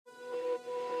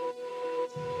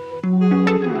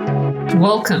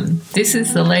Welcome. This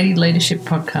is the Lady Leadership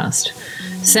Podcast.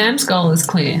 Sam's goal is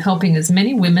clear, helping as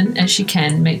many women as she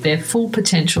can meet their full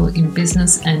potential in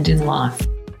business and in life.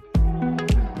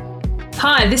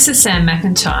 Hi, this is Sam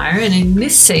McIntyre, and in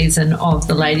this season of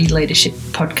the Lady Leadership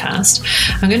Podcast,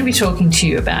 I'm going to be talking to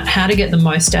you about how to get the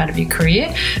most out of your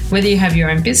career, whether you have your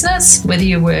own business, whether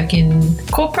you work in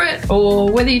corporate,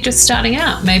 or whether you're just starting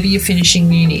out. Maybe you're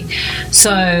finishing uni.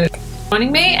 So,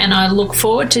 joining me, and I look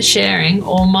forward to sharing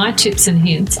all my tips and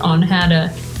hints on how to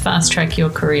fast track your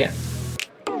career.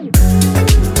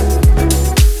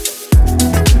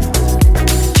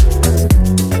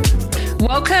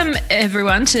 Welcome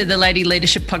everyone to the Lady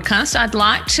Leadership Podcast. I'd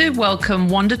like to welcome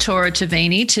Wanda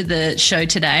Toro-Tavini to the show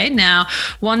today. Now,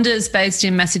 Wanda is based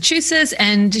in Massachusetts,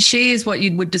 and she is what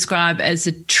you would describe as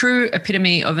a true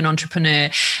epitome of an entrepreneur.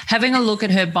 Having a look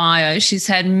at her bio, she's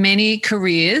had many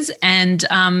careers, and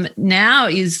now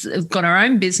is got her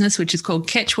own business, which is called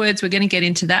Catchwords. We're going to get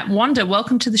into that. Wanda,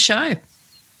 welcome to the show.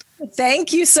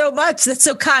 Thank you so much. That's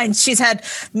so kind. She's had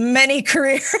many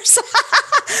careers.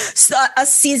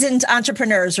 Us seasoned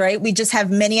entrepreneurs, right? We just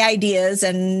have many ideas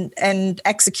and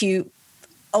execute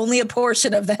only a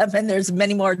portion of them, and there's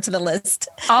many more to the list.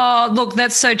 Oh, look,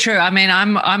 that's so true. I mean,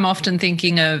 I'm often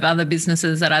thinking of other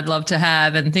businesses that I'd love to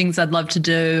have and things I'd love to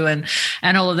do and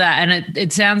all of that. And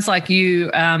it sounds like you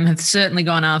have certainly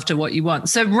gone after what you want.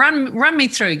 So run me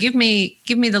through. Give me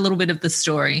the little bit of the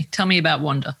story. Tell me about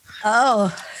Wanda.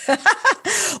 Oh,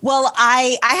 well,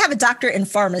 I have a doctorate in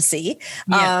pharmacy.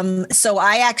 Yeah. So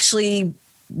I actually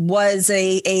was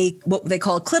a what they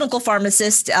call a clinical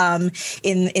pharmacist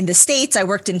in the States. I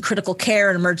worked in critical care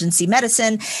and emergency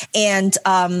medicine, and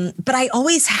but I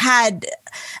always had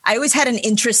an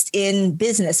interest in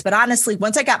business. But honestly,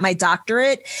 once I got my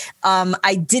doctorate,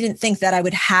 I didn't think that I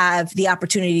would have the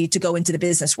opportunity to go into the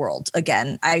business world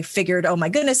again. I figured, oh my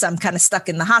goodness, I'm kind of stuck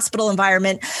in the hospital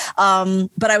environment.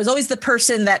 But I was always the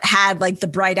person that had like the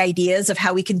bright ideas of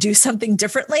how we can do something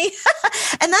differently.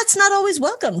 And that's not always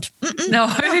welcomed. No,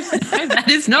 that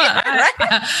is not.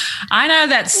 I know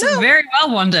that very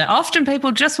well, Wanda. Often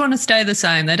people just want to stay the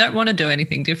same. They don't want to do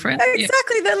anything different.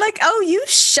 Exactly. Yeah. They're like, oh, you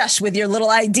shush with your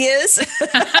little ideas.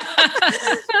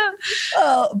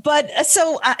 But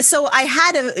so I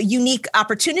had a unique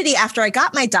opportunity after I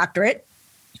got my doctorate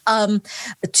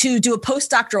to do a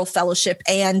postdoctoral fellowship,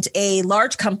 and a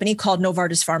large company called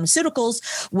Novartis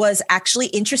Pharmaceuticals was actually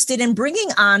interested in bringing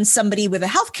on somebody with a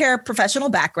healthcare professional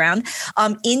background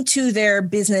into their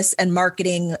business and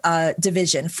marketing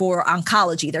division for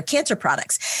oncology, their cancer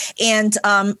products. And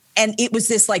it was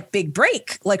this like big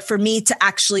break, like for me to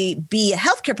actually be a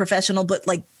healthcare professional, but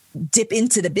like dip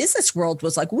into the business world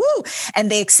was like, woo. And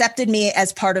they accepted me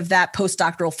as part of that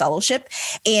postdoctoral fellowship.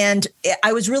 And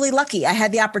I was really lucky. I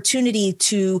had the opportunity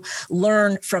to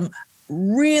learn from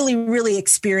really, really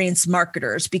experienced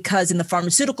marketers, because in the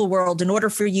pharmaceutical world, in order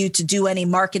for you to do any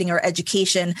marketing or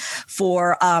education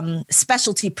for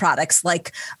specialty products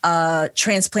like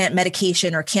transplant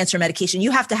medication or cancer medication,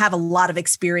 you have to have a lot of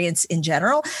experience in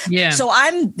general. Yeah. So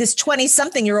I'm this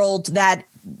 20-something-year-old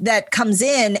that comes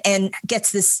in and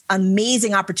gets this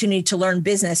amazing opportunity to learn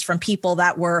business from people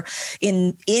that were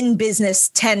in business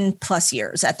 10 plus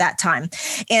years at that time.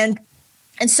 And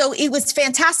so it was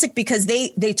fantastic because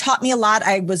they taught me a lot.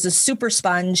 I was a super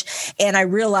sponge, and I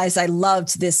realized I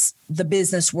loved the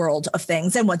business world of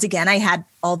things. And once again, I had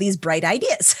all these bright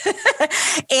ideas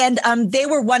and they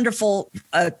were wonderful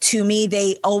to me.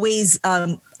 They always,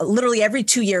 literally every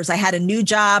 2 years, I had a new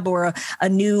job or a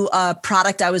new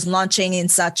product I was launching and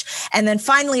such. And then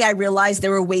finally, I realized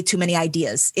there were way too many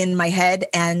ideas in my head,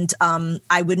 and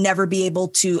I would never be able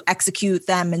to execute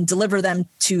them and deliver them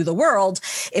to the world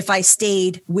if I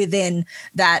stayed within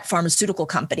that pharmaceutical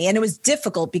company. And it was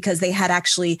difficult because they had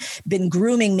actually been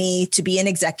grooming me to be an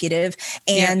executive.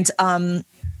 And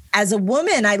as a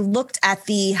woman, I looked at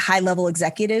the high-level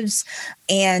executives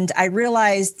and I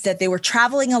realized that they were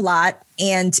traveling a lot.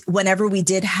 And whenever we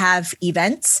did have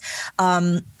events,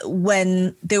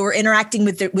 when they were interacting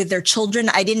with their children,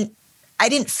 I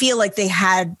didn't feel like they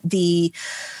had the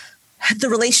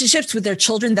relationships with their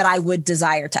children that I would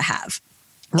desire to have.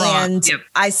 Right. And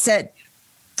I said,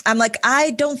 I'm like,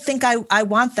 I don't think I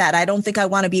want that. I don't think I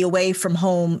want to be away from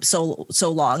home so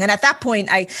long. And at that point,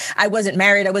 I wasn't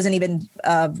married. I wasn't even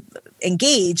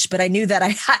engaged, but I knew that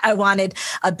I wanted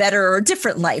a better or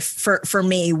different life for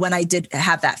me when I did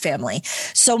have that family.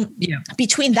 So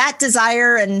between that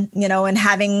desire and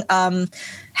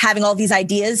having all these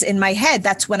ideas in my head,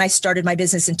 that's when I started my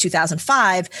business in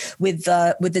 2005 with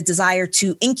the desire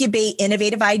to incubate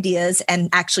innovative ideas and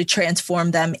actually transform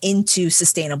them into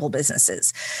sustainable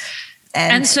businesses.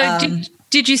 And so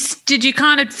did you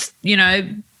kind of,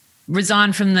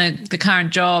 resign from the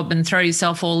current job and throw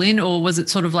yourself all in, or was it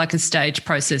sort of like a stage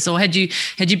process, or had you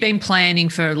been planning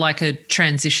for like a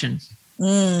transition?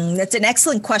 That's an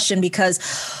excellent question, because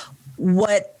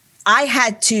what I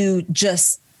had to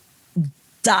just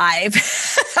dive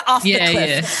off the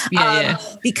cliff.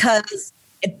 Because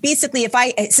basically,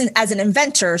 as an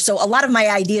inventor, so a lot of my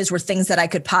ideas were things that I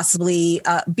could possibly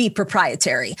be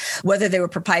proprietary, whether they were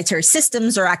proprietary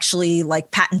systems or actually like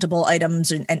patentable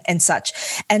items and such.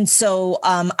 And so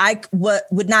I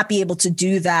would not be able to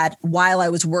do that while I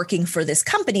was working for this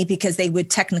company, because they would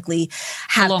technically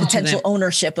have potential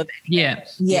ownership of it.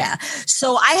 Yeah.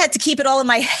 So I had to keep it all in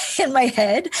my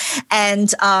head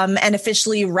and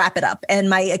officially wrap it up.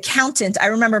 And I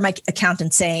remember my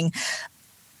accountant saying,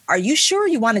 "Are you sure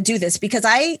you want to do this?" Because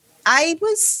I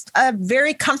was a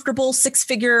very comfortable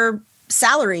 6-figure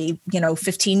salary,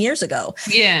 15 years ago.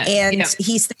 Yeah. And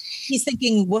he's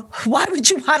thinking, well, why would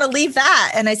you want to leave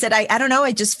that? And I said, I don't know.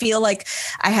 I just feel like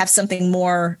I have something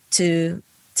more to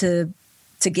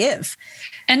give.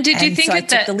 And did you think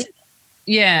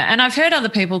yeah. And I've heard other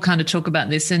people kind of talk about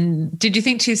this. And did you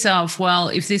think to yourself, well,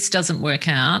 if this doesn't work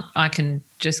out, I can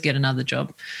just get another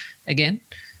job again?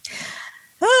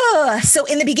 So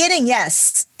in the beginning,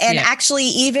 yes. And actually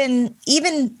even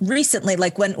recently,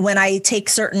 like when I take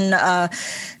certain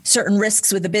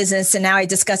risks with the business, and now I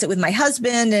discuss it with my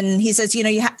husband, and he says,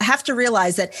 you have to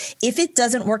realize that if it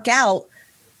doesn't work out,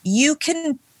 you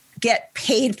can get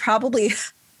paid probably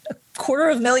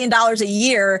 $250,000 a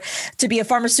year to be a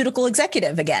pharmaceutical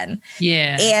executive again.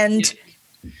 Yeah. And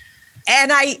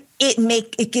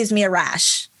it gives me a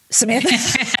rash, Samantha.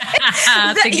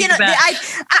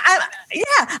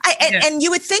 And you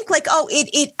would think like,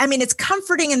 it's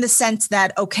comforting in the sense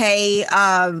that, okay,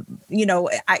 I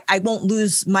won't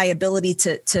lose my ability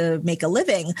to make a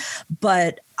living,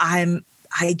 but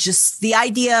the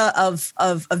idea of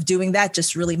doing that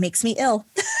just really makes me ill.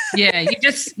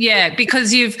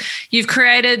 Because you've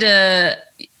created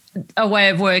a way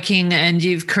of working, and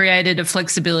you've created a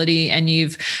flexibility, and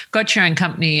you've got your own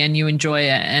company and you enjoy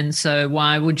it. And so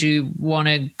why would you want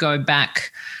to go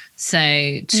back,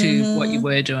 say, to what you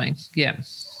were doing? Yeah.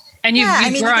 And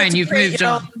you've grown, you've moved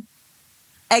on.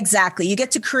 Exactly. You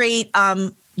get to create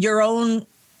your own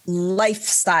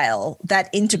lifestyle that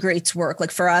integrates work.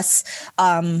 Like for us,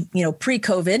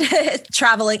 pre-COVID,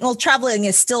 traveling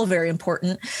is still very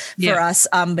important for us,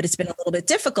 but it's been a little bit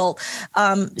difficult.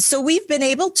 So we've been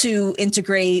able to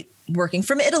integrate working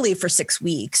from Italy for 6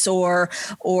 weeks, or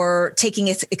taking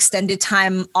extended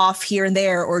time off here and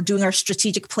there, or doing our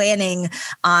strategic planning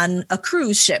on a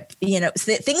cruise ship,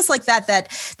 things like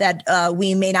that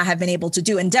we may not have been able to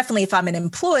do. And definitely if I'm an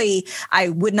employee, I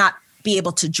would not be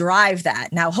able to drive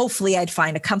that. Now, hopefully I'd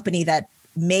find a company that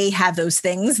may have those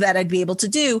things that I'd be able to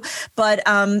do. But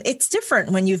it's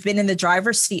different when you've been in the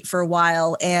driver's seat for a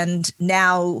while, and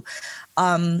now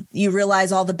you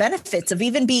realize all the benefits of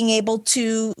even being able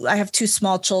to, I have 2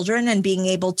 small children, and being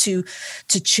able to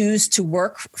choose to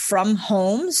work from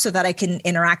home so that I can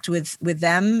interact with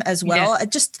them as well. Yeah.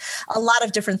 Just a lot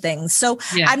of different things. So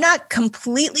I'm not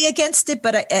completely against it,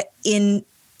 but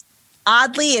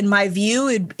oddly, in my view,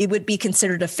 it would be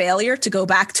considered a failure to go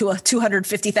back to a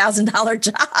 $250,000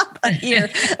 job, a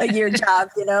year job,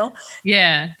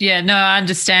 Yeah. No, I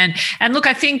understand. And look,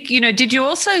 I think, did you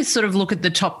also sort of look at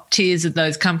the top tiers of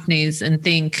those companies and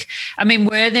think,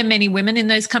 were there many women in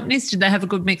those companies? Did they have a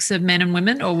good mix of men and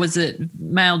women, or was it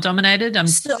male dominated?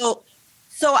 So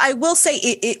I will say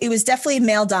it was definitely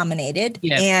male dominated.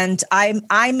 Yeah. And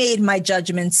I made my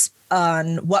judgments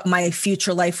on what my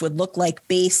future life would look like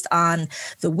based on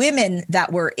the women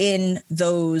that were in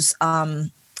those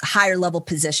higher level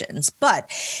positions.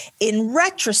 But in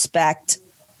retrospect,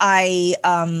 I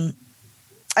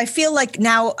feel like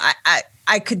now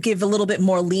I could give a little bit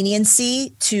more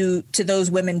leniency to those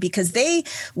women, because they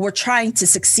were trying to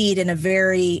succeed in a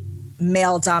very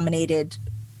male dominated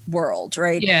world,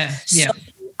 right? Yeah. So,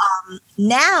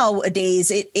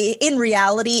 nowadays, in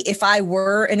reality, if I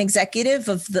were an executive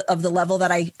of the level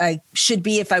that I should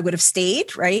be, if I would have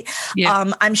stayed, right?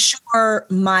 Yeah. I'm sure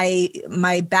my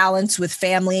balance with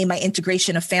family, my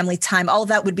integration of family time, all of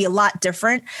that would be a lot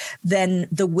different than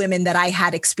the women that I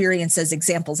had experienced as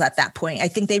examples at that point. I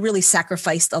think they really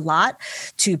sacrificed a lot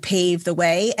to pave the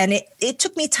way, and it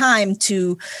took me time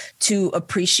to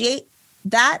appreciate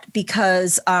that,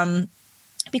 because I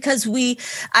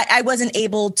wasn't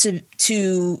able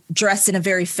to dress in a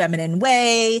very feminine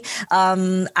way.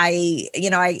 I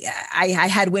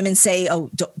had women say, "Oh,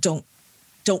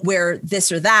 don't wear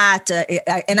this or that.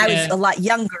 And I was a lot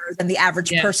younger than the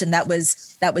average person that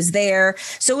was there.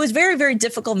 So it was very, very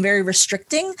difficult and very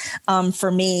restricting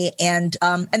for me. And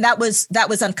that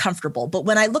was uncomfortable. But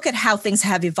when I look at how things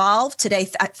have evolved today,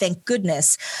 thank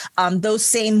goodness, those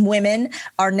same women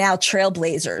are now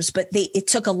trailblazers. But it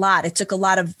took a lot. It took a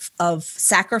lot of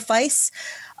sacrifice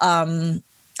on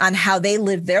how they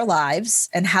lived their lives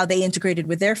and how they integrated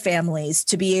with their families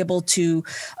to be able to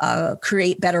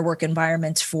create better work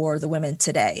environments for the women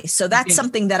today. So that's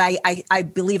something that I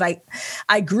believe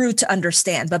I grew to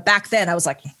understand. But back then I was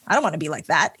like, I don't want to be like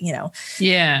that,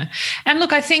 Yeah. And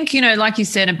look, I think, like you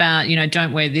said about,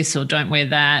 don't wear this or don't wear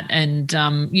that. And,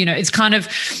 it's kind of,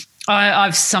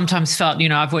 I've sometimes felt,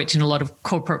 I've worked in a lot of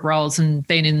corporate roles and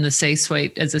been in the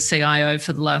C-suite as a CIO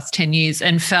for the last 10 years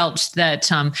and felt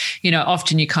that,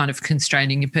 often you're kind of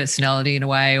constraining your personality in a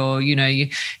way, or, you're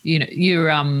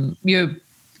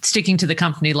sticking to the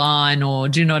company line, or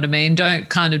do you know what I mean? Don't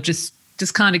kind of just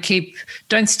kind of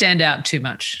don't stand out too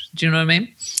much. Do you know what I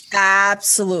mean?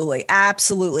 Absolutely.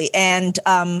 Absolutely. And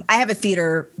I have a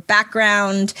theater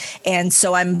background. And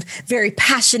so I'm very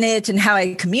passionate in how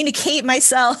I communicate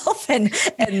myself. And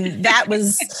that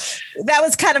was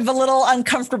kind of a little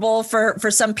uncomfortable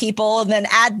for some people. And then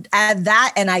add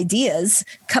that and ideas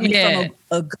coming from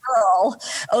a girl.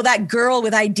 Oh, that girl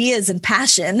with ideas and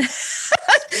passion.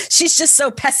 She's just so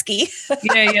pesky.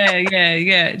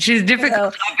 Yeah. She's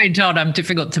difficult. I've been told I'm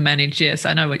difficult to manage. Yes,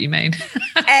 I know what you mean.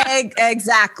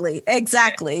 Exactly.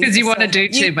 Because you want to do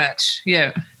too much.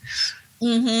 Yeah.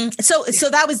 Mm-hmm. So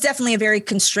that was definitely a very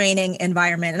constraining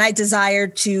environment. And I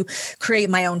desired to create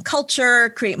my own culture,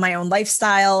 create my own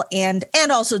lifestyle, and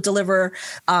also deliver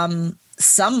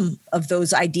some of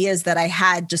those ideas that I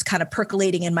had just kind of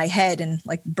percolating in my head and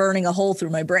like burning a hole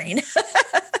through my brain.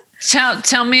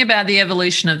 Tell me about the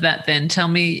evolution of that then. Tell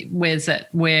me where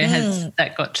has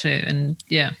that got to? And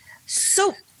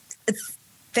So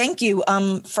thank you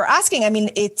for asking. I mean,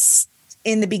 it's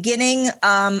in the beginning,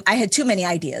 I had too many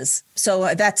ideas.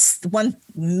 So that's one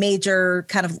major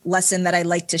kind of lesson that I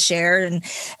like to share. And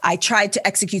I tried to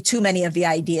execute too many of the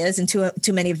ideas and too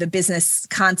many of the business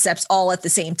concepts all at the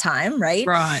same time. Right.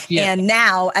 Right. Yeah. And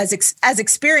now as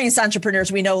experienced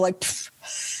entrepreneurs, we know like,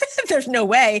 there's no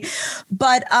way.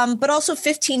 But also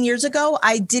 15 years ago,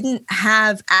 I didn't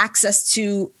have access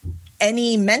to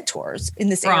any mentors in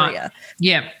this area.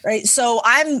 Yeah. Right. So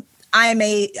I'm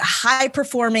a high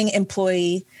performing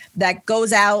employee that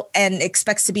goes out and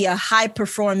expects to be a high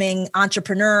performing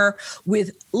entrepreneur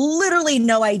with literally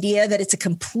no idea that it's a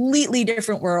completely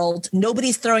different world.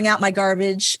 Nobody's throwing out my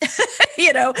garbage.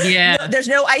 There's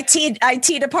no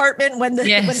IT department when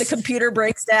the computer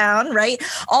breaks down, right?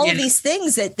 All of these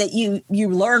things that you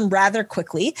learn rather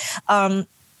quickly.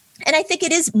 And I think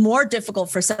it is more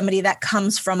difficult for somebody that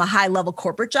comes from a high level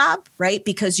corporate job, right?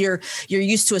 Because you're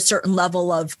used to a certain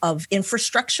level of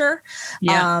infrastructure.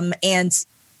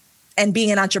 And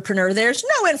being an entrepreneur, there's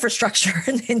no infrastructure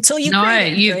until you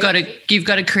create it. You've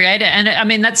got to create it. And I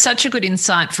mean, that's such a good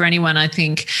insight for anyone, I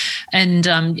think. And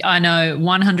I know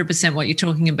 100% what you're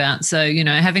talking about. So,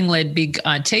 having led big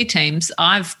IT teams,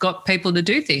 I've got people to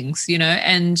do things,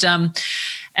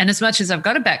 and as much as I've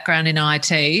got a background in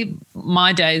IT,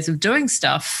 my days of doing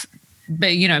stuff,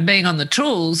 being on the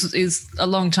tools is a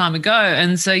long time ago.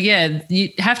 And so,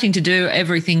 you having to do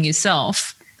everything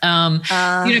yourself,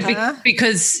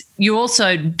 because you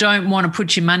also don't want to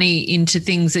put your money into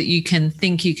things that you can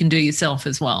do yourself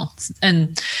as well.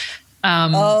 And,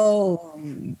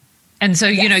 and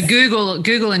so,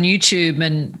 Google and YouTube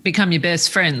and become your best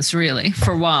friends really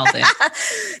for a while there.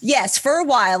 Yes, for a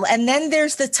while. And then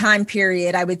there's the time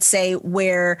period, I would say,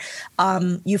 where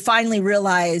you finally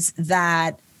realize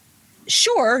that,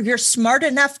 sure, you're smart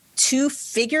enough to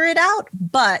figure it out,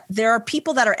 but there are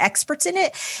people that are experts in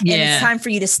it. Yeah. And it's time for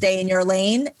you to stay in your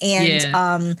lane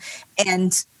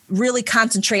and really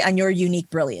concentrate on your unique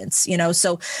brilliance,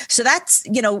 so that's,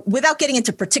 without getting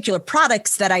into particular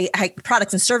products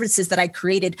products and services that I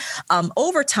created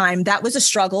over time, that was a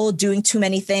struggle, doing too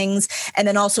many things. And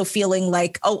then also feeling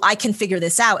like, oh, I can figure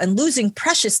this out, and losing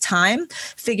precious time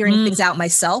figuring things out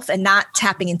myself and not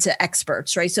tapping into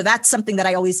experts. Right. So that's something that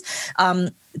I always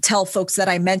tell folks that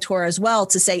I mentor as well,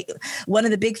 to say, one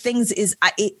of the big things is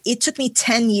it took me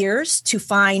 10 years to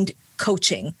find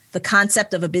coaching, the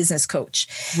concept of a business coach.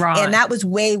 Right. And that was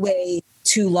way, way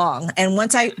too long. And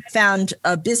once I found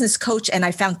a business coach and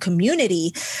I found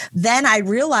community, then I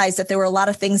realized that there were a lot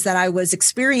of things that I was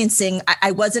experiencing.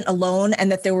 I wasn't alone,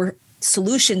 and that there were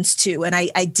solutions to, and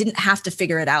I didn't have to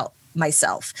figure it out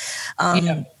myself.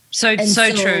 So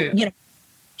true.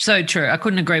 So true. I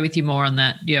couldn't agree with you more on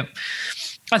that. Yeah.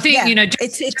 I think,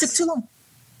 it took too long.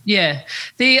 Yeah.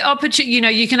 The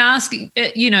opportunity, you can ask,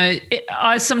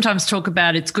 I sometimes talk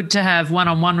about it's good to have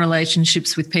one-on-one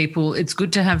relationships with people. It's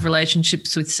good to have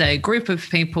relationships with, say, a group of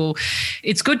people.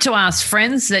 It's good to ask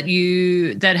friends that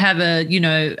have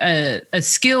a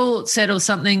skill set or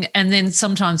something. And then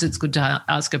sometimes it's good to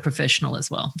ask a professional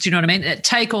as well. Do you know what I mean?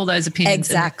 Take all those opinions.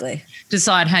 Exactly.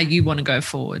 Decide how you want to go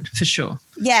forward, for sure.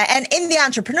 Yeah. And in the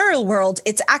entrepreneurial world,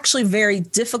 it's actually very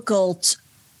difficult,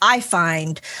 I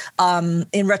find,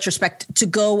 in retrospect, to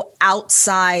go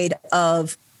outside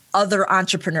of other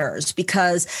entrepreneurs,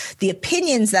 because the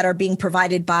opinions that are being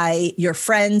provided by your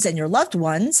friends and your loved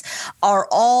ones are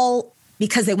all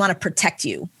because they want to protect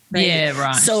you. Right? Yeah,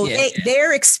 right. So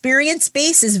their experience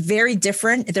base is very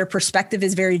different. Their perspective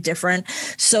is very different.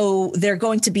 So they're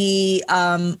going to be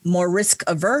more risk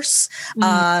averse.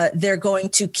 They're going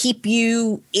to keep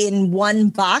you in one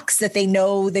box that they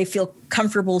know they feel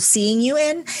comfortable seeing you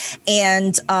in.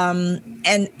 And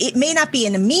it may not be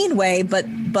in a mean way, but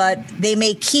they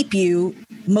may keep you,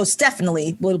 most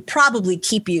definitely will probably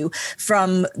keep you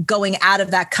from going out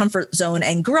of that comfort zone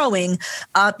and growing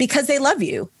because they love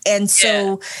you. And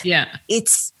so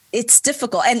it's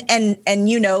difficult. And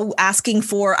asking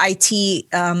for IT,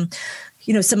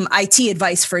 some IT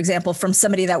advice, for example, from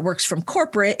somebody that works from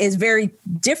corporate is very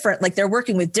different. Like, they're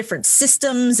working with different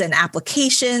systems and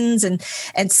applications and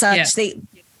such. Yeah.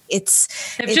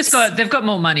 They've got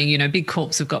more money, big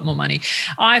corps have got more money.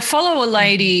 I follow a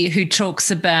lady who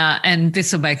talks about, and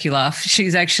this will make you laugh,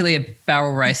 she's actually a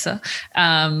barrel racer,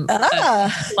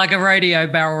 like a rodeo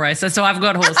barrel racer. So I've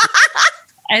got horses.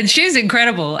 And she's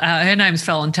incredible. Her name's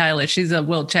Fallon Taylor. She's a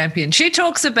world champion. She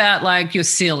talks about like your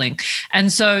ceiling.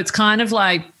 And so it's kind of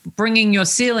like bringing your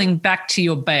ceiling back to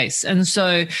your base. And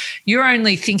so you're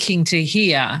only thinking to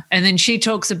here. And then she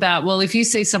talks about, well, if you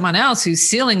see someone else whose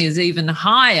ceiling is even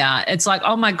higher, it's like,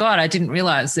 oh my God, I didn't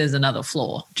realize there's another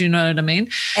floor. Do you know what I mean?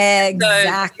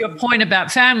 Exactly. So your point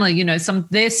about family,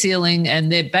 their ceiling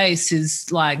and their base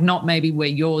is like not maybe where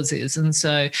yours is. And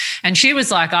she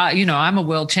was like, I'm a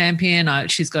world champion.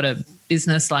 She's got a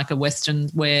business, like a Western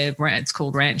wear, it's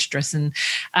called Ranch Dressing.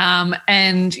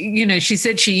 And she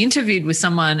said she interviewed with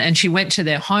someone and she went to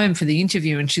their home for the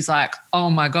interview and she's like, oh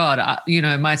my God,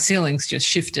 my ceiling's just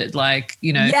shifted. Like,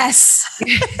 Yes.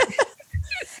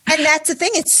 And that's the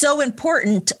thing. It's so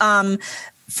important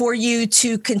for you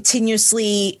to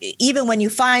continuously, even when you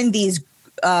find these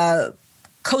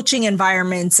coaching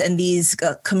environments and these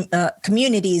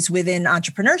communities within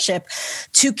entrepreneurship,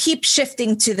 to keep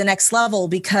shifting to the next level,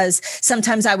 because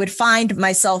sometimes I would find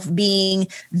myself being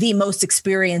the most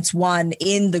experienced one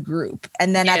in the group.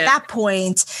 And then at that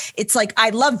point, it's like, I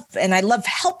love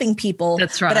helping people.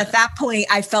 That's right. But at that point,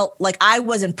 I felt like I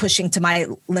wasn't pushing to my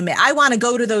limit. I want to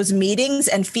go to those meetings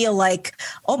and feel like,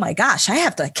 oh my gosh, I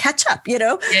have to catch up,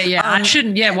 Yeah. I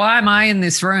shouldn't. Yeah. Why am I in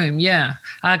this room? Yeah.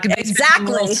 I could be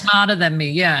exactly smarter than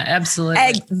me. Yeah,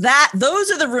 absolutely.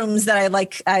 Those are the rooms that I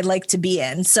like to be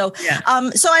in. So,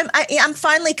 so I'm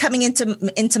finally coming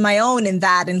into my own in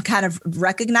that, and kind of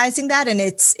recognizing that, and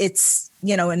it's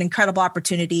an incredible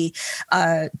opportunity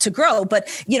to grow. But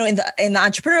in the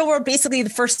entrepreneurial world, basically the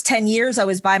first 10 years I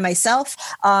was by myself.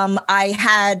 I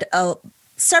had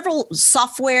several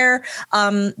software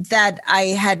that I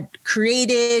had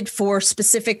created for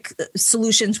specific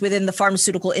solutions within the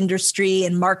pharmaceutical industry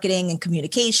and marketing and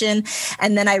communication.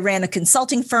 And then I ran a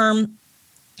consulting firm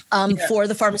for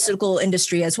the pharmaceutical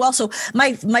industry as well. So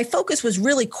my focus was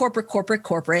really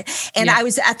corporate. And I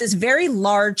was at this very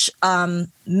large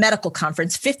medical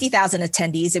conference, 50,000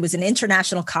 attendees. It was an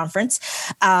international conference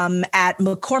at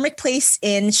McCormick Place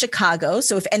in Chicago.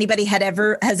 So if anybody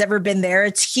has ever been there,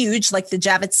 it's huge, like the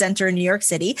Javits Center in New York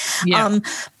City. Yeah.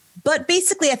 But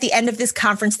basically, at the end of this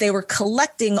conference, they were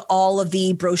collecting all of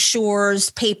the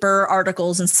brochures, paper,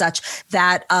 articles, and such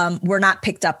that were not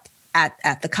picked up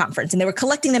at the conference. And they were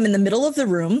collecting them in the middle of the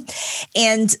room.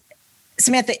 And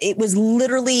Samantha, it was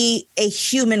literally a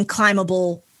human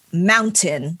climbable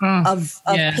mountain of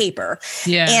paper.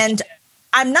 Yeah. And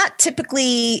I'm not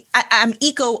typically, I'm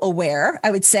eco-aware,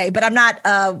 I would say, but I'm not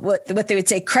what they would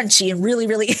say crunchy and really,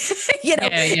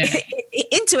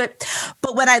 into it.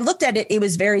 But when I looked at it, it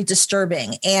was very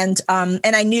disturbing. And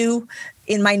I knew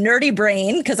in my nerdy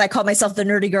brain, because I call myself the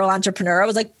nerdy girl entrepreneur, I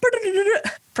was like,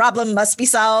 problem must be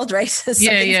solved, right?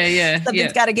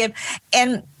 Something's got to give.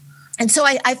 And so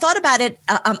I thought about it.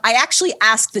 I actually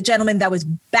asked the gentleman that was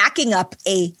backing up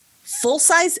a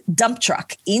full-size dump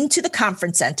truck into the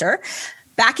conference center,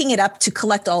 backing it up to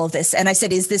collect all of this. And I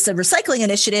said, is this a recycling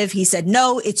initiative? He said,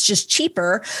 no, it's just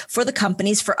cheaper for the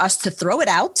companies for us to throw it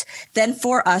out than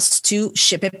for us to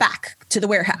ship it back to the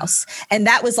warehouse. And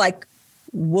that was like,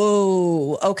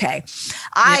 Whoa. Okay.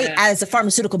 As a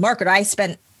pharmaceutical marketer, I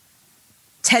spent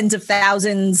tens of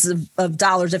thousands of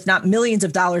dollars, if not millions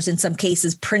of dollars in some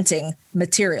cases, printing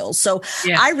materials. So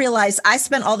I realized I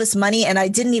spent all this money and I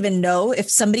didn't even know if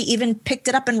somebody even picked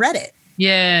it up and read it.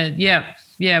 Yeah.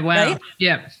 Wow. Right?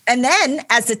 Yeah. And then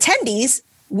as attendees,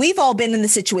 we've all been in the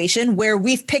situation where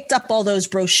we've picked up all those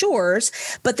brochures,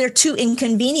 but they're too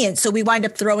inconvenient. So we wind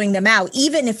up throwing them out,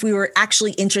 even if we were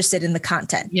actually interested in the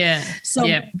content. Yeah. So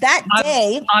that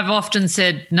day, I've often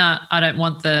said, no, I don't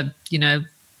want the,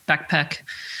 backpack.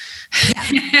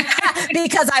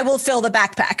 Because I will fill the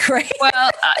backpack, right?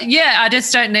 Well, I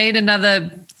just don't need another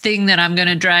thing that I'm going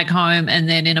to drag home and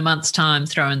then in a month's time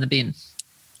throw in the bin.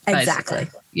 Exactly.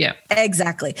 Basically. Yeah,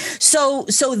 exactly. So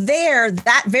there,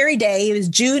 that very day, it was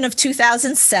June of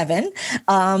 2007.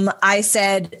 I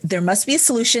said, there must be a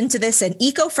solution to this, an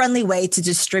eco-friendly way to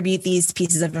distribute these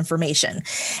pieces of information.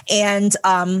 And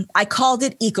I called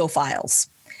it EcoFiles.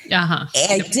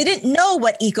 I didn't know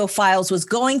what EcoFiles was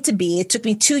going to be. It took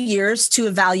me 2 years to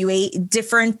evaluate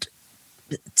different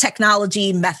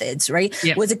technology methods, right?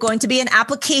 Yep. Was it going to be an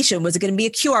application? Was it going to be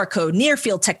a QR code, near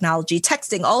field technology,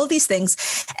 texting, all of these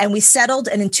things? And we settled.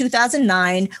 And in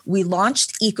 2009, we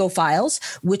launched EcoFiles,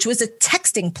 which was a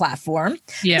texting platform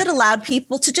that allowed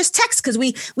people to just text, because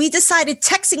we decided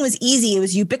texting was easy. It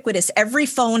was ubiquitous. Every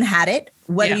phone had it.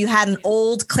 Whether you had an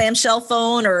old clamshell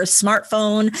phone or a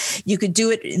smartphone, you could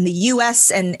do it in the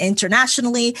US and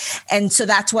internationally. And so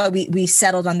that's why we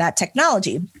settled on that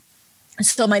technology.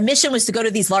 So my mission was to go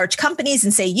to these large companies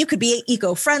and say, you could be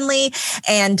eco-friendly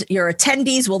and your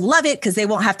attendees will love it because they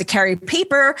won't have to carry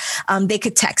paper. They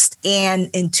could text.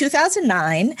 And in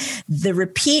 2009, the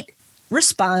repeat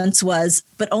response was,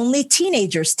 but only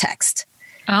teenagers text.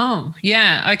 Oh,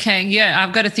 yeah. Okay. Yeah.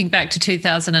 I've got to think back to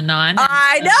 2009.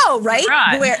 I know, right?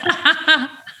 Where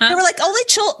they were like, only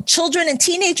children and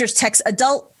teenagers text,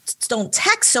 adults don't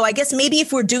text. So I guess maybe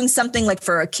if we're doing something like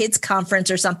for a kids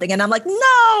conference or something, and I'm like,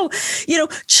 no,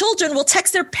 children will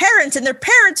text their parents and their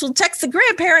parents will text the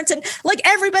grandparents, and like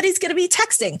everybody's going to be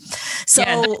texting. So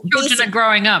children are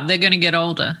growing up. They're going to get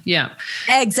older. Yeah,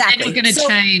 exactly. And we're going to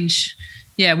change.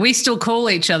 Yeah. We still call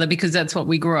each other because that's what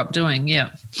we grew up doing. Yeah.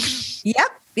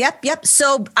 Yep.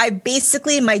 So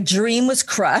my dream was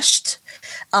crushed.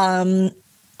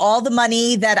 All the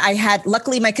money that I had,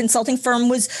 luckily my consulting firm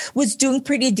was doing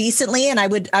pretty decently, and I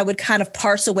would kind of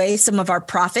parse away some of our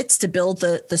profits to build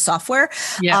the software,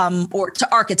 or to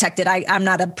architect it. I'm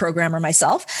not a programmer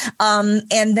myself.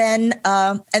 And then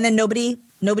nobody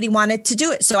wanted to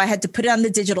do it. So I had to put it on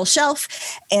the digital shelf,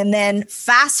 and then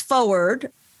fast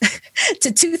forward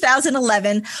to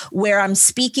 2011, where I'm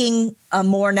speaking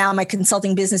more now. My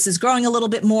consulting business is growing a little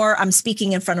bit more. I'm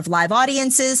speaking in front of live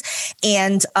audiences,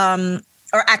 and I'm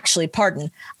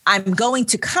going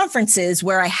to conferences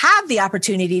where I have the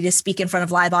opportunity to speak in front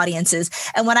of live audiences.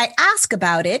 And when I ask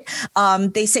about it,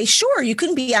 they say, sure, you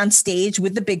can be on stage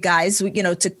with the big guys,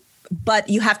 but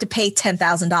you have to pay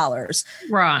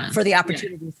 $10,000 for the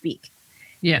opportunity to speak.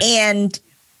 Yeah. And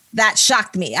that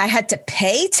shocked me. I had to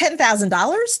pay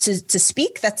 $10,000 to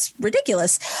speak. That's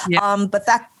ridiculous. Yeah. But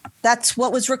that's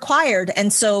what was required.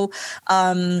 And so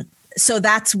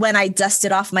that's when I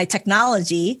dusted off my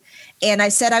technology. And I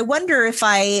said, I wonder if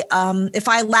I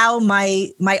allow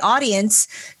my audience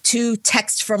to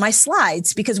text for my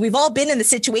slides, because we've all been in the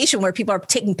situation where people are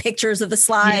taking pictures of the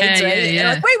slides, right?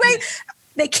 Yeah. Like, wait,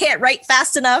 they can't write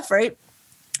fast enough, right?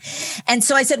 And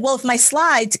so I said, well, if my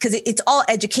slides, because it's all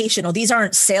educational, these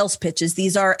aren't sales pitches,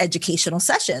 these are educational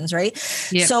sessions, right?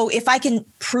 Yep. So if I can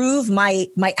prove my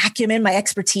acumen, my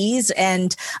expertise,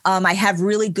 and I have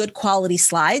really good quality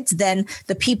slides, then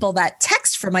the people that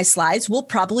text for my slides will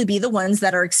probably be the ones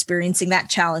that are experiencing that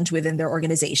challenge within their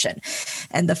organization.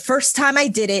 And the first time I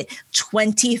did it,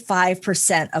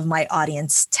 25% of my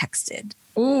audience texted.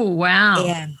 Oh, wow.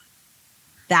 And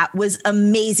that was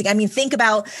amazing. I mean, think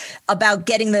about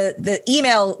getting the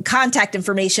email contact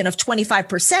information of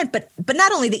 25%, but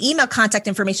not only the email contact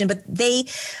information, but they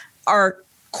are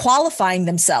qualifying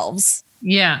themselves.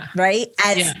 Yeah. Right.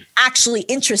 As actually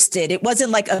interested. It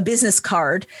wasn't like a business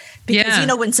card, because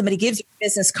when somebody gives you a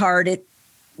business card, it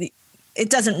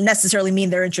doesn't necessarily mean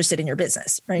they're interested in your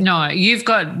business. Right. No, you've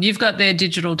got their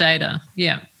digital data.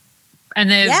 Yeah. And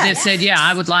they've said, yeah,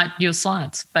 I would like your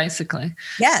slides, basically.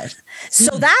 Yes.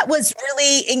 So that was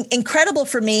really incredible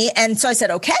for me. And so I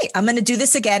said, okay, I'm going to do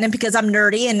this again. And because I'm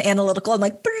nerdy and analytical, I'm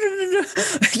like,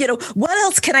 what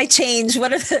else can I change?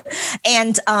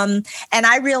 And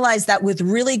I realized that with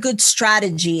really good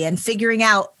strategy and figuring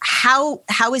out how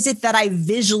is it that I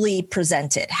visually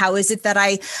present it? How is it that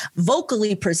I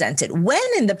vocally present it? When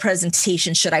in the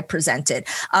presentation should I present it?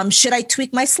 Should I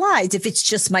tweak my slides? If it's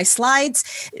just my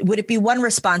slides, would it be one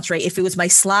response rate? If it was my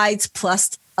slides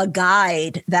plus a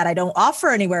guide that I don't offer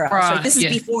anywhere else. Right? This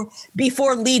is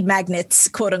before lead magnets,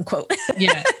 quote unquote.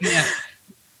 Yeah.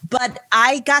 But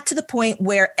I got to the point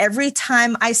where every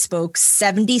time I spoke,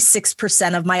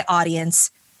 76% of my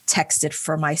audience texted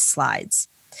for my slides.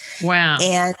 Wow.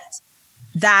 And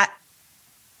that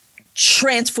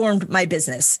transformed my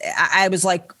business. I was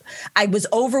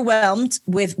overwhelmed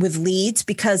with leads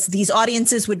because these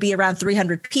audiences would be around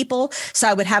 300 people. So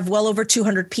I would have well over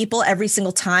 200 people every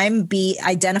single time be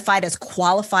identified as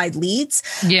qualified leads.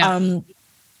 Yeah.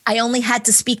 I only had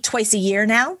to speak twice a year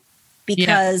now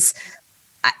because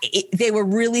they were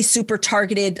really super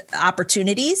targeted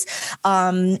opportunities.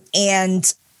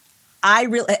 And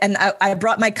I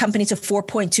brought my company to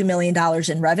 $4.2 million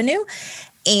in revenue.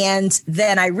 And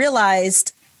then I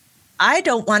realized I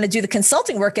don't want to do the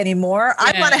consulting work anymore.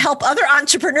 I want to help other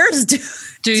entrepreneurs do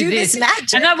this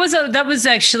magic. And that was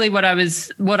actually what I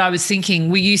was thinking.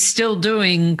 Were you still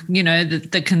doing,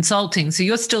 the consulting? So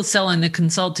you're still selling the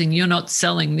consulting. You're not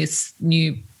selling this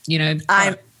new,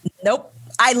 Nope.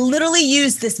 I literally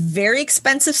used this very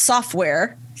expensive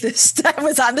software that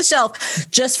was on the shelf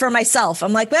just for myself.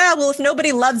 I'm like, well, if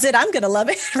nobody loves it, I'm going to love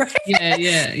it. Right.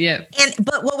 Yeah.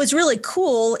 But what was really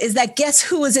cool is that guess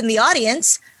who was in the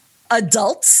audience?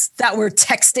 Adults that were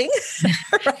texting.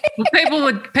 Right?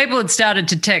 Well, people had started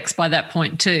to text by that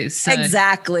point too. So.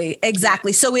 Exactly.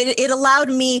 So it allowed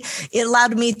me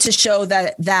to show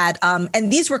that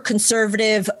and these were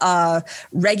conservative,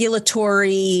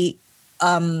 regulatory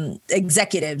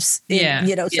executives,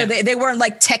 so they weren't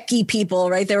like techie people,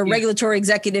 right? They were regulatory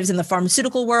executives in the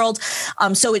pharmaceutical world.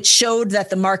 So it showed that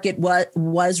the market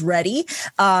was ready.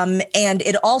 And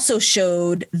it also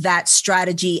showed that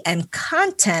strategy and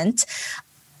content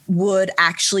would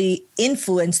actually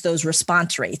influence those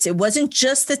response rates. It wasn't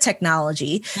just the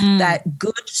technology. That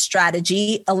good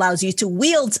strategy allows you to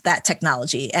wield that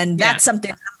technology. And that's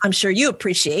something I'm sure you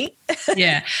appreciate.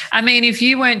 Yeah. I mean, if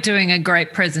you weren't doing a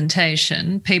great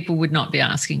presentation, people would not be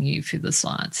asking you for the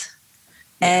slides.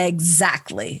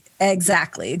 Exactly.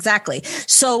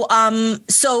 So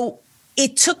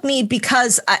it took me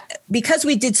because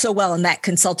we did so well in that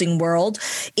consulting world,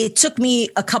 it took me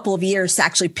a couple of years to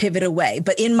actually pivot away.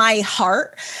 But in my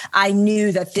heart, I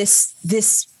knew that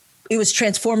it was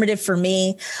transformative for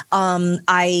me.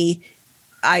 I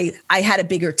had a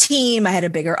bigger team. I had a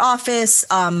bigger office.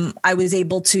 I was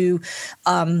able to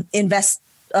invest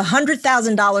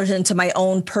 $100,000 into my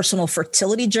own personal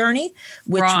fertility journey,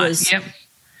 which was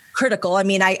critical. I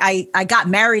mean, I got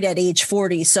married at age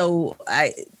 40, so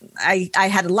I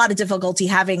had a lot of difficulty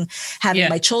having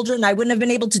my children. I wouldn't have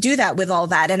been able to do that with all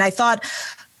that. And I thought,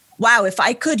 wow, if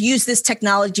I could use this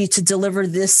technology to deliver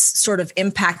this sort of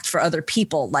impact for other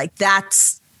people, like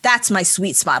that's my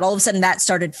sweet spot. All of a sudden that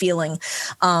started feeling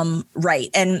right.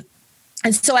 And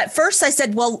so at first I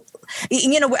said, well,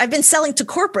 I've been selling to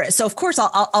corporate. So of course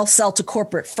I'll sell to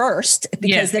corporate first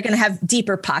because they're going to have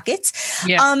deeper pockets.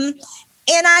 Yeah.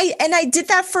 And I did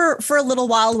that for a little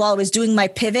while I was doing my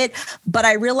pivot, but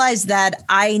I realized that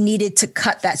I needed to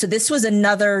cut that. So this was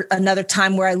another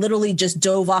time where I literally just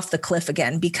dove off the cliff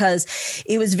again, because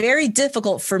it was very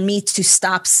difficult for me to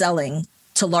stop selling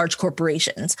to large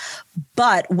corporations.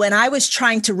 But when I was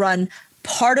trying to run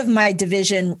part of my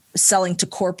division selling to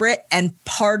corporate and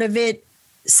part of it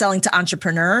selling to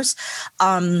entrepreneurs,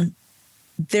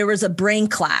 there was a brain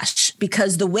clash,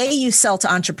 because the way you sell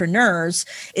to entrepreneurs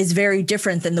is very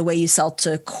different than the way you sell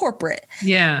to corporate.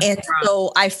 Yeah. And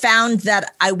so I found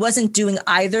that I wasn't doing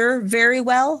either very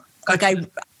well. Like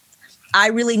I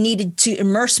really needed to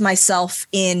immerse myself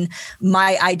in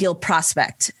my ideal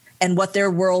prospect and what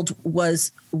their world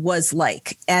was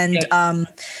like.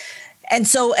 And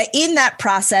so in that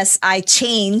process, I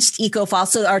changed EcoFiles.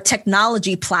 So our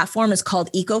technology platform is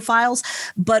called EcoFiles.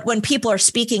 But when people are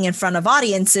speaking in front of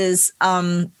audiences,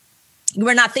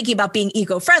 we're not thinking about being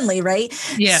eco-friendly, right?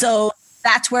 Yeah. So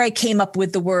that's where I came up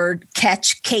with the word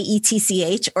catch,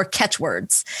 KETCH, or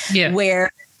catchwords,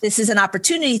 where this is an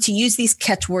opportunity to use these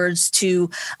catchwords to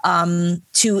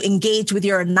engage with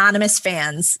your anonymous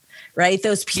fans, right?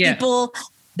 Those people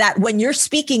that when you're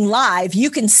speaking live, you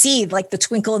can see like the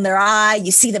twinkle in their eye.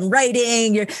 You see them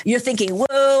writing. You're thinking,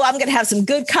 whoa, I'm going to have some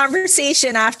good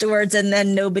conversation afterwards. And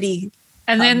then nobody.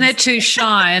 And then they're too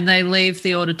shy and they leave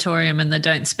the auditorium and they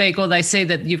don't speak, or they see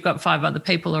that you've got 5 other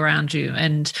people around you.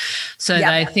 And so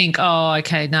they think, oh,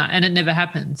 okay, no. And it never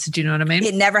happens. Do you know what I mean?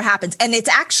 It never happens. And it's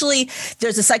actually,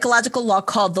 there's a psychological law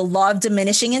called the law of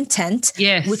diminishing intent,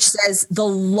 which says the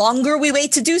longer we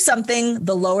wait to do something,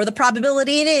 the lower the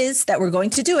probability it is that we're going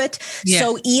to do it. Yeah.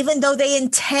 So even though they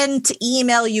intend to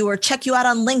email you or check you out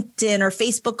on LinkedIn or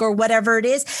Facebook or whatever it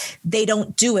is, they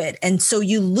don't do it. And so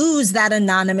you lose that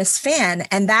anonymous fan.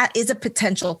 And that is a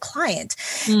potential client.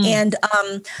 And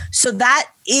so that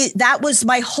was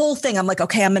my whole thing. I'm like,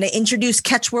 okay, I'm going to introduce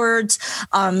catchwords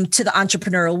to the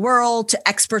entrepreneurial world, to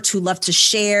experts who love to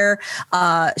share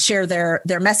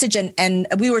their message. And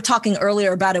we were talking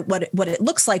earlier about it, what it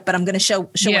looks like, but I'm going to show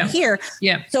it here.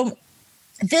 Yeah. So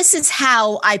this is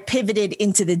how I pivoted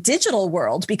into the digital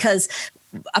world, because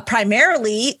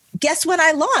primarily, guess when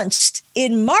I launched?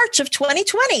 In March of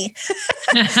 2020.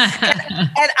 and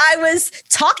I was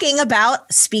talking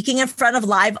about speaking in front of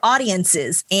live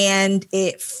audiences, and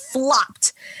it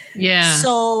flopped. Yeah.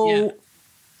 So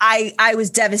I was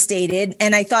devastated,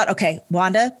 and I thought, okay,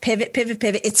 Wanda, pivot.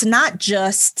 It's not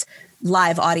just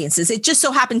live audiences. It just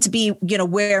so happened to be,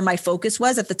 where my focus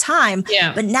was at the time.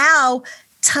 Yeah. But now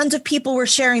tons of people were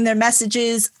sharing their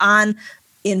messages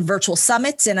in virtual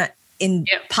summits and in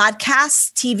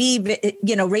podcasts, TV,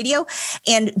 radio,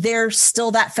 and there's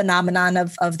still that phenomenon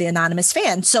of the anonymous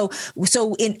fan. So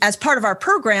as part of our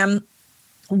program,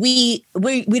 we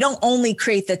don't only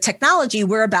create the technology,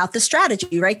 we're about the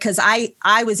strategy, right? Because I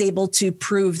was able to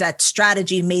prove that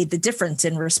strategy made the difference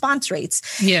in response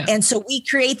rates. Yeah. And so we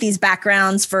create these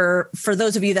backgrounds for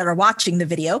those of you that are watching the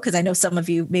video, because I know some of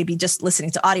you may be just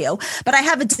listening to audio, but I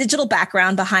have a digital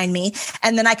background behind me.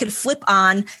 And then I could flip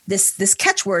on this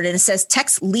catchword, and it says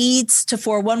text leads to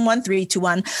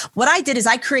 411321. What I did is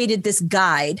I created this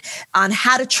guide on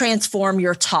how to transform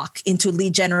your talk into a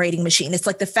lead generating machine. It's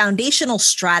like the foundational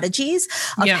strategies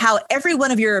of how every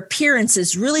one of your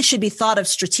appearances really should be thought of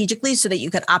strategically so that you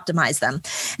can optimize them.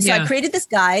 So I created this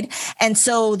guide. And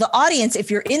so the audience, if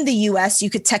you're in the US,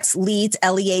 you could text leads,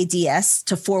 LEADS,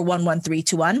 to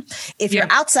 411321. If you're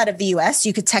outside of the US,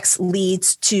 you could text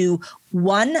leads to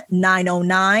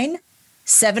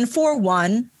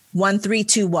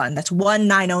 1-909-741-1321. That's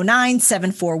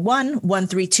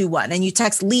 1-909-741-1321. And you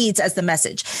text leads as the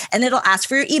message, and it'll ask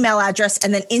for your email address.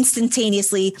 And then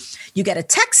instantaneously you get a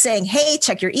text saying, hey,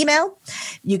 check your email.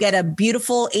 You get a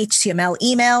beautiful HTML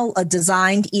email, a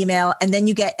designed email, and then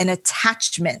you get an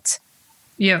attachment,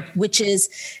 which is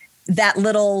that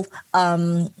little,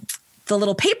 the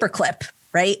little paperclip,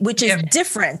 right? Which is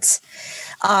different.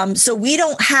 So we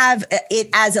don't have it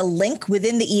as a link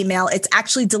within the email. It's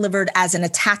actually delivered as an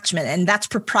attachment, and that's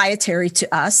proprietary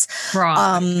to us.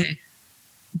 Right.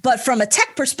 But from a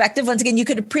tech perspective, once again, you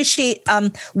could appreciate,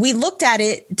 we looked at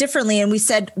it differently, and we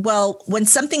said, well, when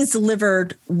something's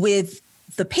delivered with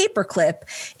the paperclip,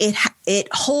 it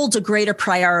holds a greater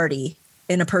priority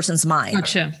in a person's mind.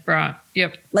 Gotcha. Right.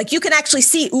 Yep. Like you can actually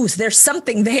see, ooh, there's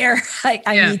something there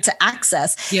I need to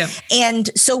access. Yeah. And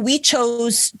so we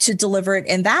chose to deliver it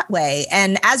in that way.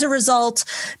 And as a result,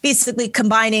 basically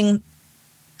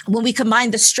when we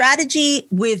combine the strategy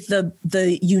with the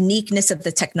uniqueness of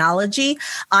the technology,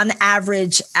 on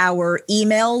average, our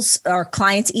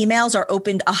clients' emails are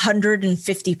opened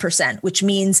 150%, which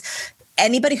means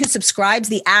anybody who subscribes,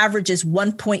 the average is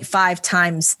 1.5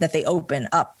 times that they open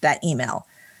up that email.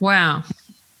 Wow.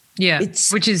 Yeah,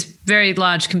 which is very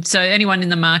large. So anyone in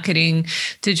the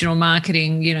digital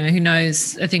marketing, who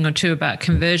knows a thing or two about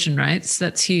conversion rates,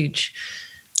 that's huge.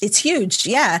 It's huge.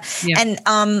 Yeah. And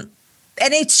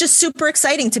it's just super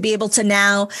exciting to be able to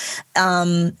now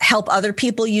help other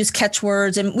people use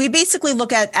catchwords. And we basically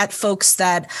look at folks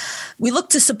we look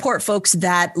to support folks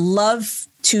that love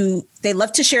to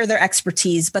share their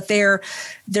expertise, but they're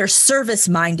service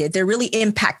minded. They're really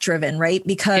impact driven, right?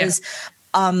 Because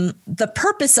the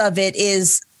purpose of it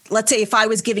is, let's say if I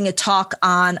was giving a talk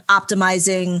on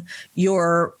optimizing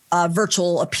your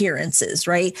virtual appearances,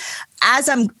 right? As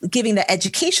I'm giving the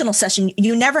educational session,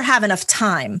 you never have enough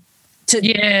time to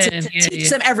teach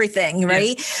them everything,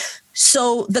 right? Yeah.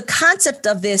 So the concept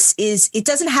of this is it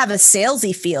doesn't have a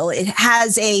salesy feel. It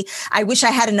has I wish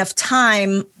I had enough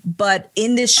time, but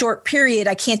in this short period,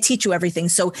 I can't teach you everything.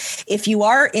 So if you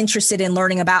are interested in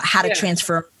learning about how to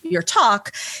transfer your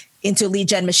talk into a lead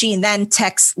gen machine, then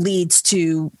text leads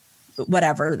to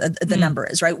whatever the number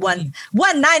is, right?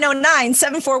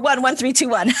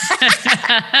 1-909-741-1321.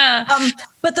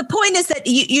 But the point is that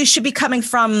you should be coming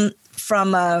from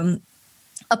a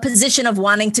position of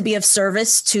wanting to be of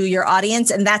service to your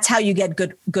audience, and that's how you get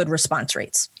good response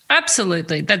rates.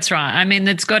 Absolutely. That's right. I mean,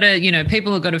 it's got to,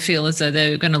 people have got to feel as though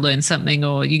they're going to learn something,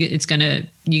 or you're going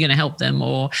to help them,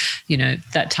 or,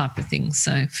 that type of thing.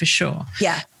 So for sure.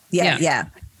 Yeah.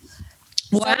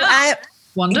 Wow. So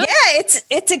Wanda? Yeah,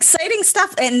 it's exciting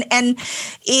stuff, and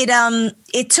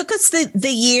it took us the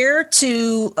year of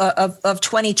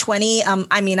 2020.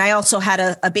 I also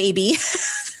had a baby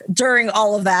during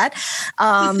all of that.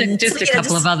 Just a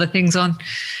couple of other things on.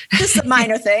 Just a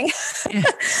minor thing. Yeah.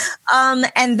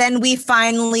 And then we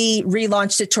finally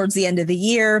relaunched it towards the end of the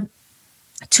year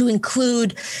to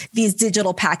include these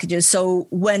digital packages. So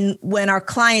when our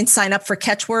clients sign up for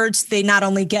Catchwords, they not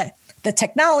only get the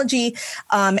technology,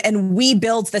 and we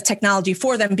build the technology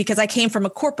for them, because I came from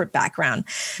a corporate background.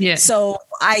 Yeah. So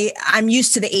I'm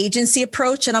used to the agency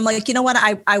approach, and I'm like, you know what?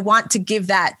 I want to give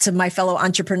that to my fellow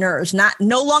entrepreneurs,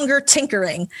 no longer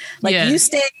tinkering. You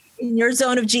stay in your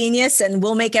zone of genius and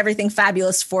we'll make everything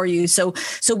fabulous for you. So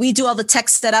we do all the tech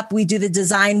setup. We do the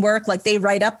design work. Like, they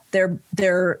write up their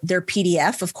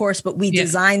PDF, of course, but we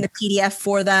design the PDF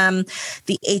for them,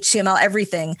 the HTML,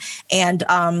 everything.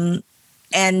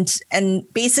 And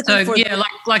basically,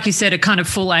 like you said, a kind of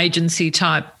full agency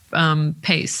type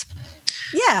piece.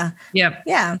 Yeah.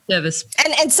 Yeah. Service.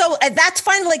 And so that's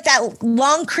finally like that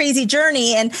long, crazy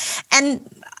journey. And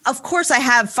of course I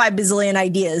have 5 bazillion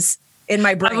ideas in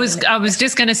my brain. I was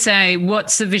just going to say,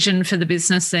 what's the vision for the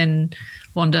business then,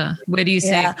 Wanda? Where do you see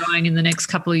it going in the next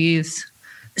couple of years?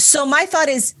 So my thought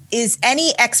is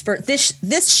any expert,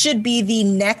 this should be the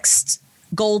next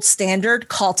gold standard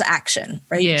call to action,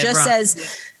 right? Yeah,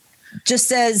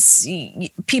 just as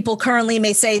people currently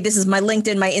may say, this is my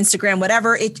LinkedIn, my Instagram,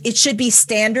 whatever, it should be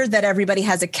standard that everybody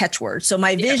has a catchword. So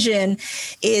my vision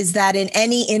is that in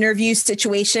any interview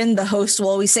situation, the host will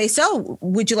always say, so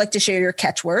would you like to share your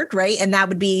catchword, right? And that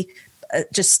would be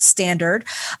just standard.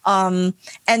 And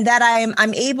that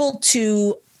I'm able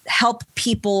to help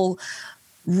people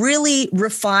really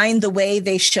refine the way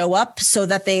they show up so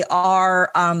that they are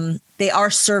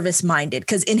service minded,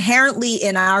 because inherently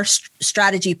in our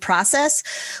strategy process,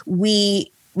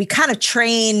 we kind of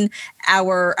train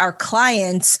our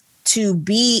clients to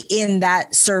be in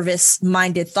that service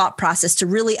minded thought process, to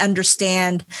really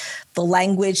understand the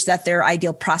language that their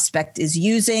ideal prospect is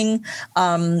using.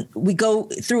 We go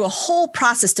through a whole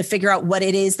process to figure out what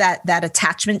it is that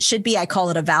attachment should be. I call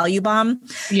it a value bomb,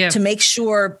 to make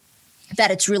sure that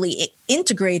it's really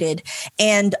integrated.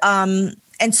 And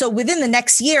so within the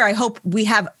next year, I hope we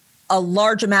have a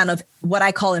large amount of what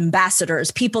I call ambassadors,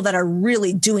 people that are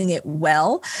really doing it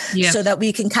well, so that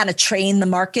we can kind of train the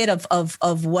market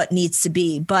of what needs to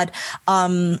be. But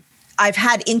I've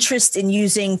had interest in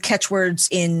using catchwords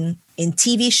in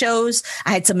TV shows.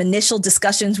 I had some initial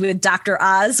discussions with Dr.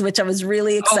 Oz, which I was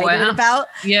really excited about.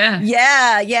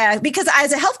 Yeah. Because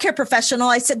as a healthcare professional,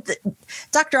 I said,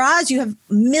 Dr. Oz, you have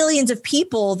millions of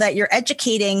people that you're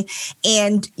educating,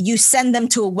 and you send them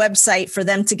to a website for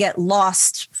them to get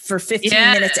lost for 15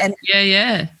 minutes. And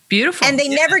beautiful. And they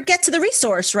never get to the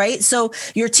resource, right? So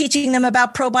you're teaching them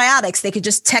about probiotics. They could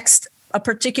just text a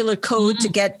particular code to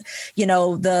get,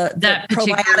 the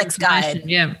probiotics guide.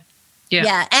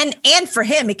 Yeah. And for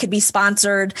him, it could be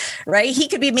sponsored, right? He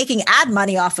could be making ad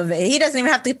money off of it. He doesn't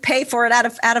even have to pay for it out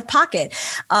of pocket.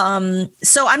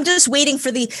 So I'm just waiting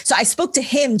for so I spoke to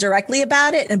him directly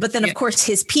about it. But then of course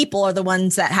his people are the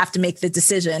ones that have to make the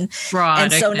decision. Right.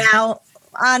 And so now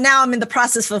I'm in the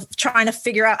process of trying to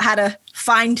figure out how to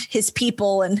find his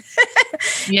people and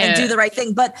and do the right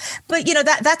thing. But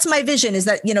that's my vision, is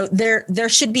that, there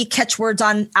should be catchwords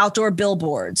on outdoor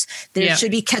billboards. There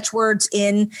should be catchwords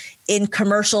in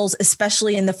commercials,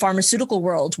 especially in the pharmaceutical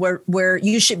world, where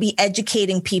you should be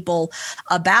educating people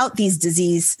about these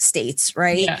disease states,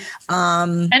 right? Yeah.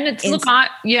 And it's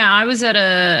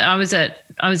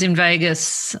I was in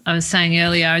Vegas. I was saying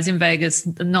earlier, I was in Vegas,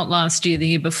 not last year, the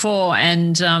year before,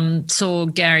 and saw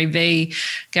Gary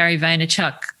Vaynerchuk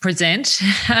present.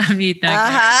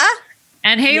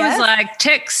 And he was like,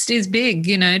 text is big,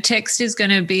 text is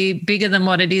going to be bigger than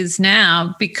what it is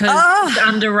now, because it's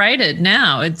underrated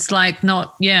now. It's like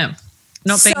not being.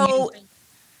 So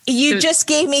you just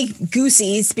gave me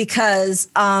goosies, because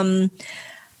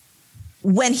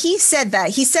when he said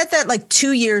that like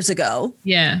 2 years ago.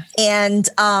 Yeah. And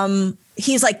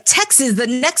he's like, text is the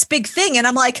next big thing. And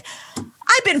I'm like,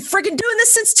 I've been friggin' doing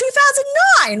this since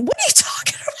 2009. What are you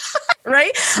talking about?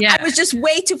 Right? Yeah. I was just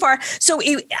way too far. So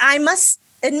I must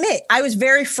admit, I was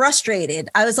very frustrated.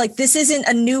 I was like, this isn't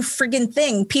a new friggin'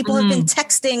 thing. People have been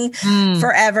texting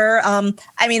forever. A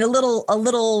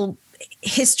little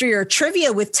history or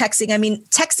trivia with texting. I mean,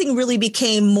 texting really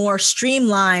became more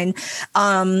streamlined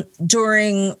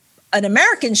during an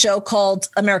American show called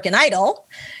American Idol,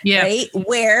 right?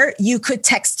 Where you could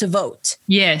text to vote.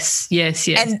 Yes.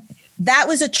 And that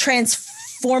was a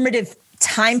transformative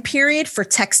time period for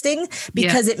texting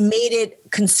because it made it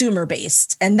consumer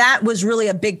based. And that was really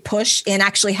a big push in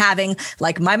actually having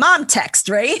like my mom text,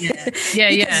 right? Yeah.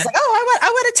 It's like, oh, I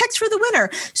want a text for the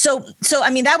winner. So, I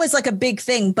mean, that was like a big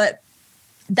thing, but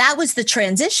that was the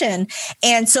transition.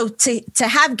 And so to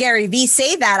have Gary Vee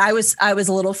say that, I was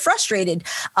a little frustrated.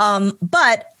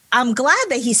 But I'm glad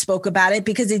that he spoke about it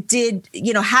because it did,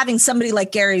 having somebody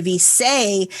like Gary Vee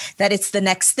say that it's the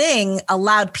next thing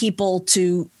allowed people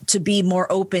to be more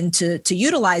open to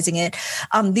utilizing it.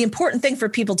 The important thing for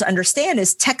people to understand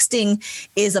is texting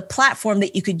is a platform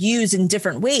that you could use in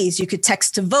different ways. You could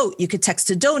text to vote, you could text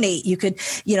to donate, you could,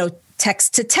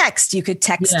 text to text, you could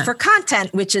text for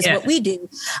content, which is what we do.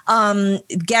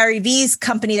 Gary Vee's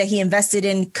company that he invested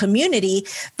in, Community,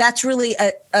 that's really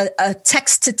a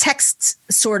text to text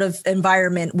sort of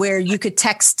environment where you could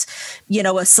text,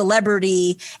 a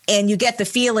celebrity and you get the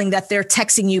feeling that they're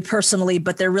texting you personally,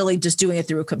 but they're really just doing it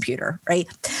through a computer, right?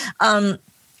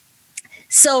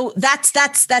 So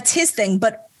that's his thing,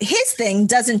 but his thing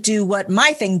doesn't do what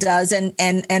my thing does and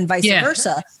vice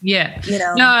versa. Yeah.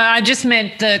 No, I just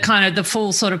meant the kind of the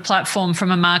full sort of platform from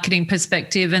a marketing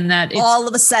perspective, and that all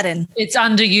of a sudden it's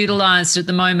underutilized at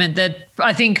the moment. That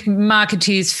I think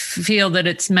marketeers feel that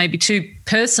it's maybe too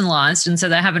personalized. And so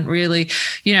they haven't really,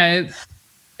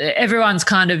 everyone's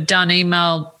kind of done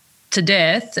email to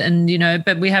death and,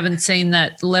 but we haven't seen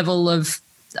that level of,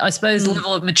 I suppose,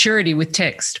 level of maturity with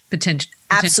text potential.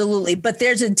 Absolutely. But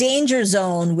there's a danger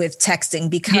zone with texting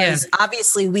because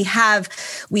obviously we have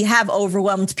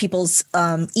overwhelmed people's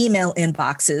email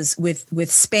inboxes with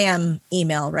spam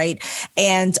email, right?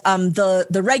 And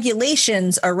the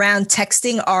regulations around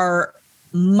texting are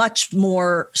much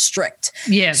more strict.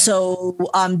 Yeah. So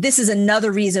this is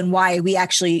another reason why we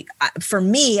actually, for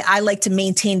me, I like to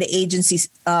maintain the agency's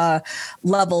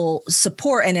level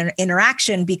support and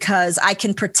interaction because I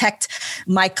can protect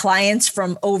my clients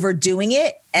from overdoing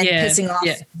it and pissing off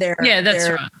their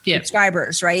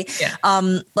subscribers, right? Yeah.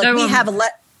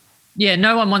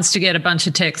 No one wants to get a bunch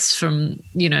of texts from,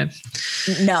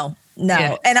 No.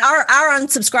 Yeah. And our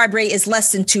unsubscribe rate is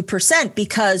less than 2%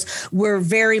 because we're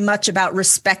very much about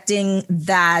respecting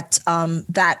that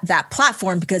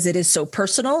platform because it is so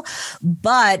personal.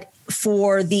 But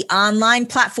for the online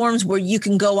platforms where you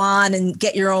can go on and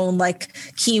get your own like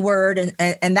keyword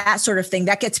and that sort of thing,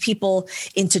 that gets people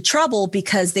into trouble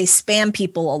because they spam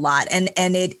people a lot and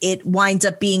it winds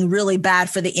up being really bad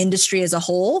for the industry as a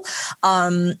whole.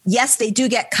 Yes, they do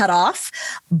get cut off,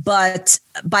 but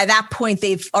by that point,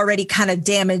 they've already kind of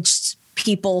damaged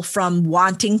people from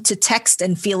wanting to text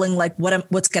and feeling like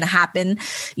what's going to happen,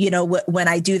 when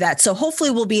I do that. So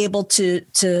hopefully we'll be able to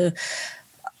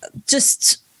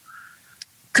just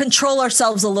control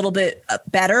ourselves a little bit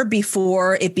better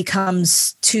before it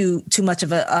becomes too much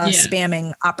of a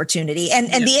spamming opportunity. And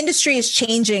the industry is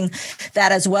changing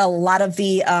that as well. A lot of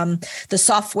the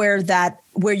software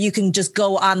where you can just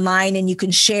go online and you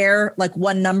can share like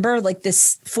one number, like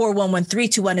this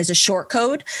 411-321 is a short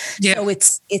code. Yeah. So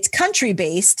it's country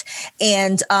based.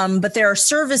 And but there are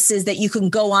services that you can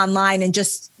go online and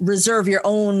just reserve your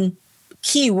own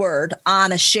keyword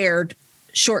on a shared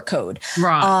short code.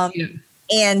 Right.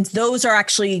 And those are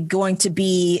actually going to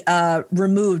be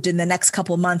removed in the next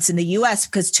couple of months in the US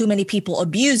because too many people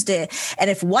abused it. And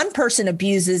if one person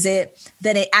abuses it,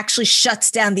 then it actually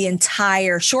shuts down the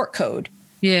entire short code.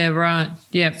 Yeah, right.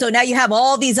 Yeah. So now you have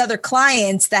all these other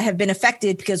clients that have been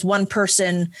affected because one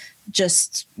person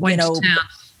just, went to town.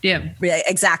 Yeah,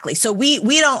 exactly. So we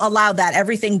don't allow that.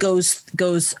 Everything goes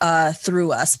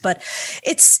through us, but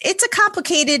it's a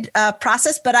complicated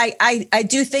process. But I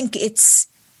do think it's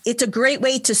a great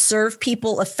way to serve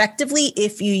people effectively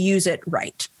if you use it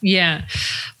right. Yeah.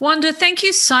 Wanda, thank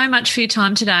you so much for your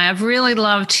time today. I've really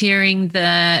loved hearing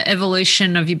the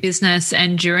evolution of your business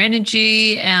and your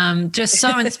energy. Just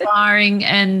so inspiring.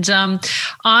 And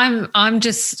I'm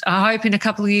just, I hope in a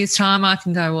couple of years' time I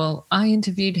can go, well, I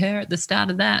interviewed her at the start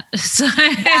of that. So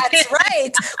that's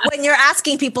right. When you're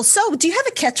asking people, so do you have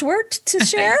a catchword to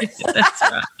share? That's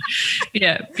right.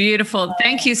 Yeah, beautiful.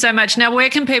 Thank you so much. Now,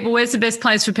 where's the best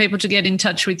place for people to get in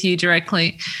touch with you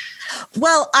directly?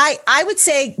 Well, I would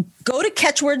say go to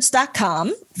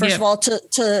catchwords.com, first of all,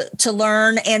 to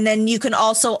learn. And then you can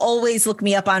also always look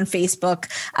me up on Facebook.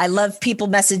 I love people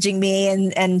messaging me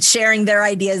and sharing their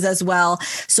ideas as well.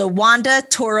 So Wanda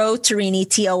Toro Turini,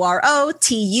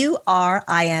 ToroTurini.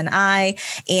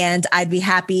 And I'd be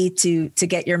happy to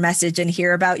get your message and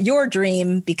hear about your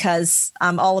dream, because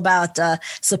I'm all about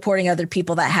supporting other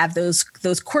people that have those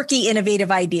quirky, innovative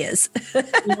ideas.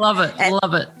 Love it.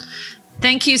 Love it.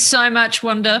 Thank you so much,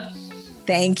 Wanda.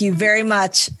 Thank you very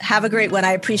much. Have a great one.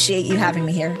 I appreciate you having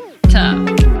me here.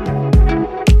 Ta.